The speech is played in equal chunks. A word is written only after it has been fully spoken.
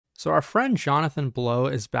So our friend Jonathan Blow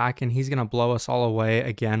is back and he's going to blow us all away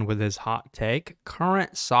again with his hot take.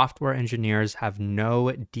 Current software engineers have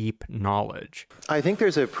no deep knowledge. I think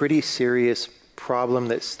there's a pretty serious problem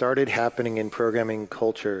that started happening in programming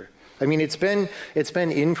culture. I mean, it's been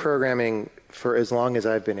in programming for as long as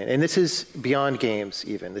I've been in. And this is beyond games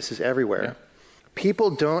even. This is everywhere. Yeah.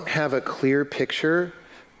 People don't have a clear picture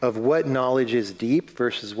of what knowledge is deep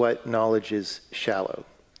versus what knowledge is shallow,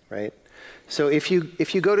 right? So if you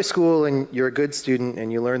go to school and you're a good student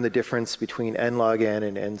and you learn the difference between n log n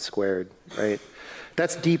and n squared, right?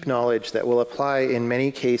 That's deep knowledge that will apply in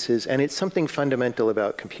many cases, and it's something fundamental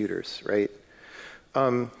about computers, right?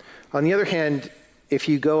 On the other hand, if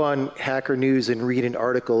you go on Hacker News and read an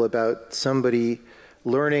article about somebody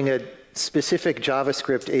learning a specific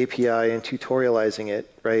JavaScript API and tutorializing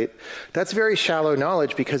it, right? That's very shallow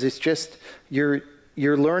knowledge because it's just you're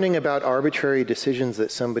learning about arbitrary decisions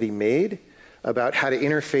that somebody made about how to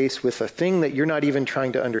interface with a thing that you're not even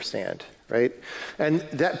trying to understand, right?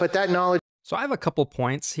 But that knowledge. So I have a couple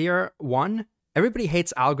points here. One, everybody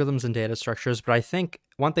hates algorithms and data structures, but I think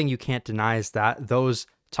one thing you can't deny is that those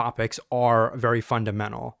topics are very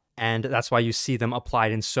fundamental. And that's why you see them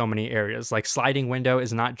applied in so many areas. Like sliding window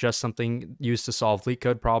is not just something used to solve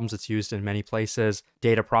LeetCode problems. It's used in many places.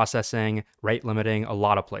 Data processing, rate limiting, a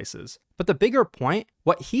lot of places. But the bigger point,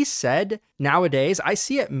 what he said nowadays, I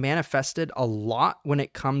see it manifested a lot when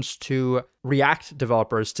it comes to React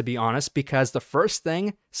developers, to be honest, because the first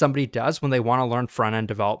thing somebody does when they want to learn front-end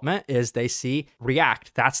development is they see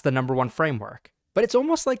React. That's the number one framework. But it's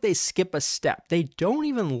almost like they skip a step. They don't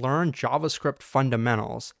even learn JavaScript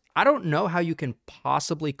fundamentals. I don't know how you can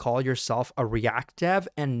possibly call yourself a React dev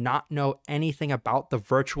and not know anything about the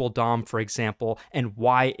virtual DOM, for example, and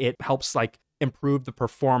why it helps like improve the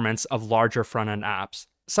performance of larger front-end apps.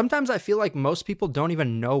 Sometimes I feel like most people don't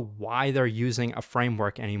even know why they're using a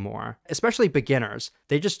framework anymore, especially beginners.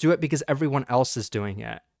 They just do it because everyone else is doing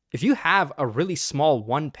it. If you have a really small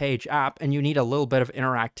one-page app and you need a little bit of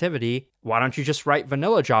interactivity, why don't you just write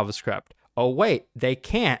vanilla JavaScript? Oh wait, they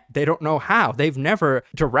can't. They don't know how. They've never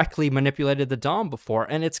directly manipulated the DOM before,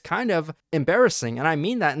 and it's kind of embarrassing. And I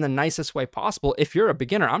mean that in the nicest way possible. If you're a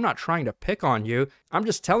beginner, I'm not trying to pick on you. I'm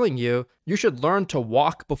just telling you, you should learn to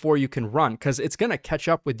walk before you can run, because it's going to catch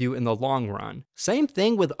up with you in the long run. Same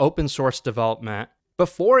thing with open source development.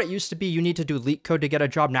 Before, it used to be you need to do LeetCode to get a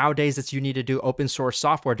job. Nowadays, it's you need to do open source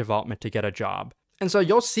software development to get a job. And so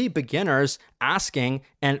you'll see beginners asking,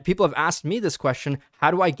 and people have asked me this question,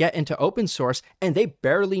 how do I get into open source? And they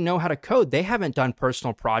barely know how to code. They haven't done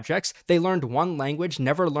personal projects. They learned one language,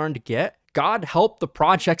 never learned Git. God help the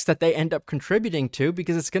projects that they end up contributing to,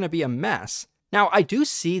 because it's going to be a mess. Now, I do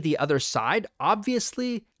see the other side.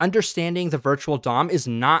 Obviously, understanding the virtual DOM is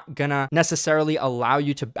not gonna necessarily allow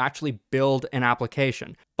you to actually build an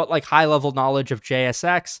application. But like high-level knowledge of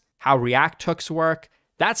JSX, how React hooks work,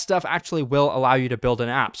 that stuff actually will allow you to build an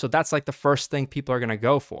app. So that's like the first thing people are gonna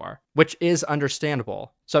go for, which is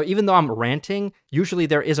understandable. So even though I'm ranting, usually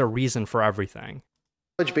there is a reason for everything.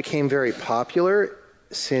 Knowledge became very popular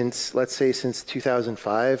since, let's say, since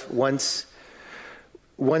 2005. Once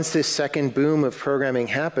this second boom of programming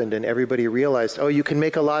happened and everybody realized, oh, you can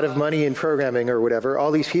make a lot of money in programming or whatever,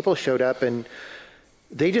 all these people showed up and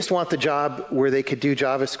they just want the job where they could do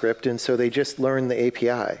JavaScript, and so they just learn the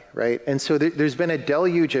API, right? And so there's been a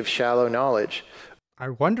deluge of shallow knowledge. I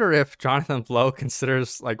wonder if Jonathan Blow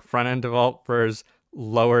considers like front-end developers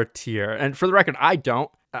lower tier. And for the record, I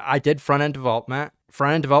don't. I did front-end development.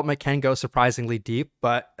 Front-end development can go surprisingly deep,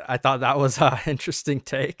 but I thought that was an interesting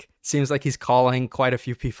take. Seems like he's calling quite a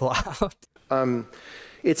few people out.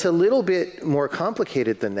 It's a little bit more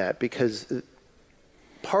complicated than that, because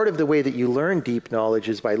part of the way that you learn deep knowledge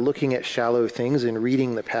is by looking at shallow things and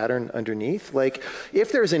reading the pattern underneath. Like,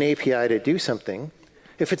 if there's an API to do something,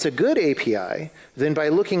 if it's a good API, then by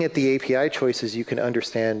looking at the API choices, you can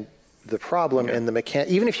understand the problem and the mechanic.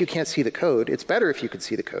 Even if you can't see the code, it's better if you could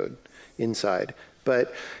see the code inside.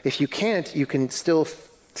 But if you can't, you can still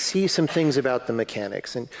see some things about the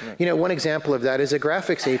mechanics. And you know, one example of that is a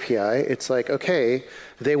graphics API. It's like, okay,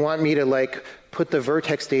 they want me to like put the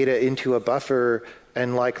vertex data into a buffer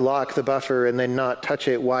and like lock the buffer and then not touch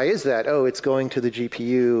it. Why is that? Oh, it's going to the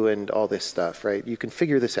GPU and all this stuff, right? You can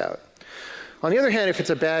figure this out. On the other hand, if it's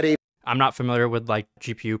a bad API, I'm not familiar with like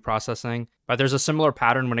GPU processing, but there's a similar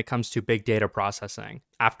pattern when it comes to big data processing.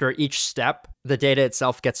 After each step, the data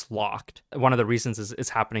itself gets locked. One of the reasons is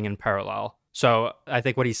it's happening in parallel. So I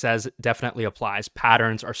think what he says definitely applies.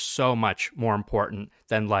 Patterns are so much more important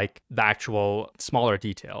than like the actual smaller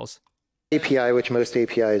details. API, which most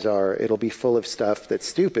APIs are, it'll be full of stuff that's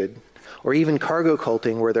stupid, or even cargo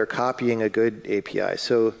culting where they're copying a good API.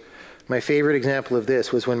 So My favorite example of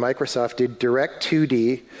this was when Microsoft did Direct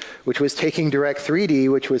 2D, which was taking Direct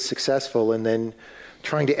 3D, which was successful, and then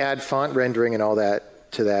trying to add font rendering and all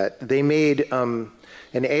that to that. They made an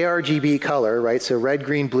ARGB color, right? So red,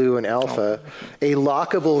 green, blue, and alpha, a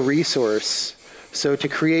lockable resource. So to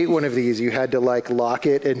create one of these, you had to like lock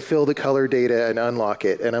it and fill the color data and unlock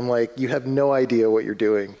it. And I'm like, you have no idea what you're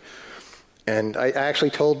doing. And I actually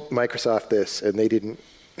told Microsoft this, and they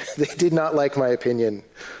did not like my opinion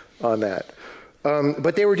on that.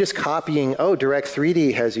 But they were just copying, oh, Direct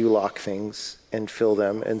 3D has you lock things and fill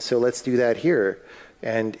them, and so let's do that here.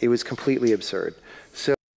 And it was completely absurd.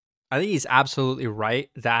 So I think he's absolutely right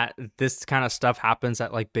that this kind of stuff happens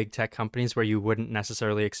at like big tech companies where you wouldn't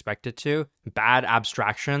necessarily expect it to. Bad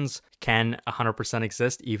abstractions can 100%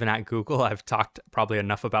 exist, even at Google. I've talked probably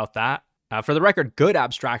enough about that. For the record, good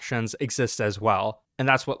abstractions exist as well. And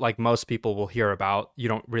that's what like most people will hear about. You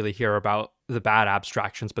don't really hear about the bad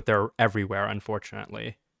abstractions, but they're everywhere,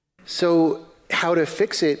 unfortunately. So how to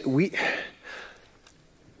fix it?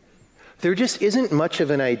 There just isn't much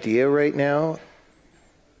of an idea right now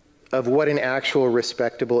of what an actual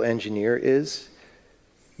respectable engineer is,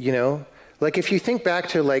 you know? Like if you think back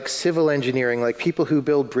to like civil engineering, like people who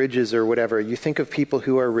build bridges or whatever, you think of people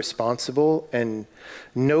who are responsible and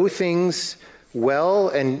know things well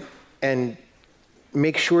and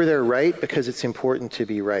make sure they're right because it's important to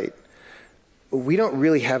be right. We don't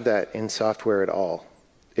really have that in software at all.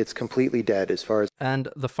 It's completely dead as far as... And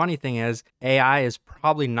the funny thing is, AI is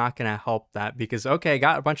probably not going to help that because, okay,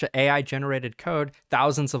 got a bunch of AI-generated code,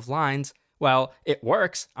 thousands of lines. Well, it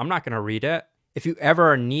works. I'm not going to read it. If you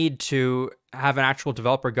ever need to have an actual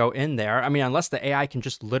developer go in there, I mean, unless the AI can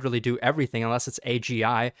just literally do everything, unless it's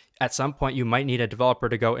AGI, at some point you might need a developer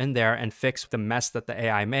to go in there and fix the mess that the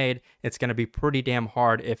AI made. It's going to be pretty damn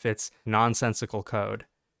hard if it's nonsensical code.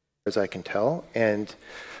 As I can tell. And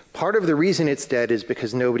part of the reason it's dead is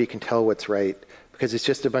because nobody can tell what's right, because it's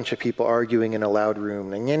just a bunch of people arguing in a loud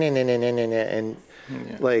room and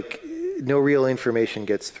like no real information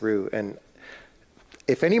gets through. And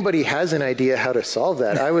if anybody has an idea how to solve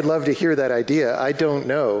that, I would love to hear that idea. I don't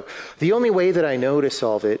know. The only way that I know to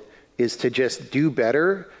solve it is to just do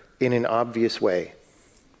better in an obvious way.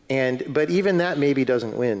 But even that maybe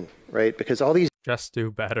doesn't win, right? Because all these just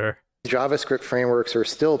do better JavaScript frameworks are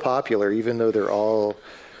still popular, even though they're all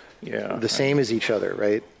the same as each other,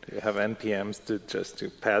 right? You have NPMs to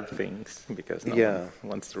pad things because no one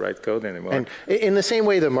wants to write code anymore. And in the same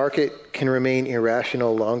way, the market can remain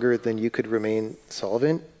irrational longer than you could remain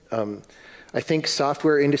solvent. I think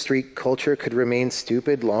software industry culture could remain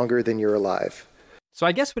stupid longer than you're alive. So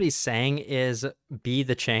I guess what he's saying is be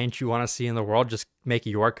the change you want to see in the world. Just make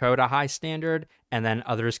your code a high standard, and then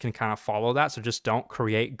others can kind of follow that. So just don't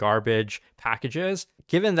create garbage packages.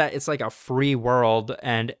 Given that it's like a free world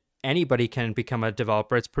and anybody can become a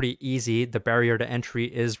developer, it's pretty easy. The barrier to entry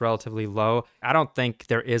is relatively low. I don't think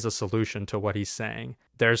there is a solution to what he's saying.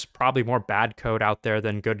 There's probably more bad code out there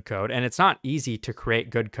than good code. And it's not easy to create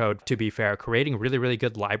good code, to be fair. Creating really, really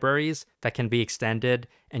good libraries that can be extended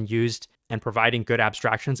and used and providing good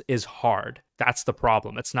abstractions is hard. That's the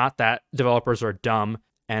problem. It's not that developers are dumb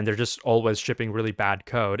and they're just always shipping really bad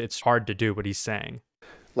code. It's hard to do what he's saying.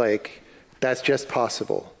 Like, that's just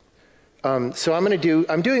possible. So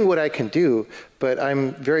I'm doing what I can do, but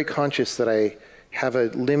I'm very conscious that I have a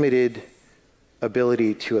limited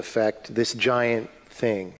ability to affect this giant thing.